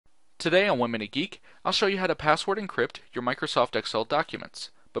Today on 1 Minute Geek, I'll show you how to password encrypt your Microsoft Excel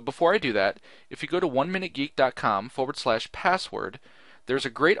documents. But before I do that, if you go to 1minutegeek.com/password, there's a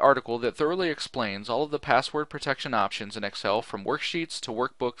great article that thoroughly explains all of the password protection options in Excel from worksheets to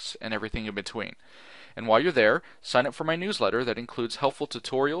workbooks and everything in between. And while you're there, sign up for my newsletter that includes helpful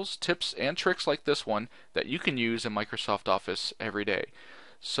tutorials, tips, and tricks like this one that you can use in Microsoft Office every day.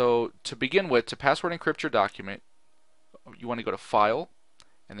 So to begin with, to password encrypt your document, you want to go to File,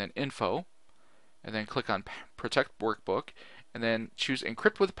 and then Info, and then click on Protect Workbook, and then choose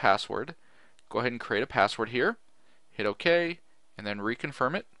Encrypt with Password. Go ahead and create a password here, hit OK, and then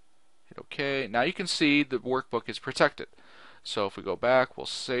reconfirm it, hit OK. Now you can see the workbook is protected. So if we go back, we'll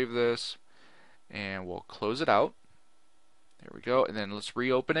save this, and we'll close it out. There we go, and then let's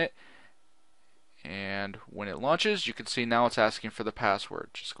reopen it. And when it launches, you can see now it's asking for the password.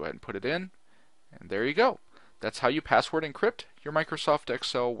 Just go ahead and put it in, and there you go. That's how you password encrypt your Microsoft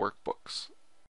Excel workbooks.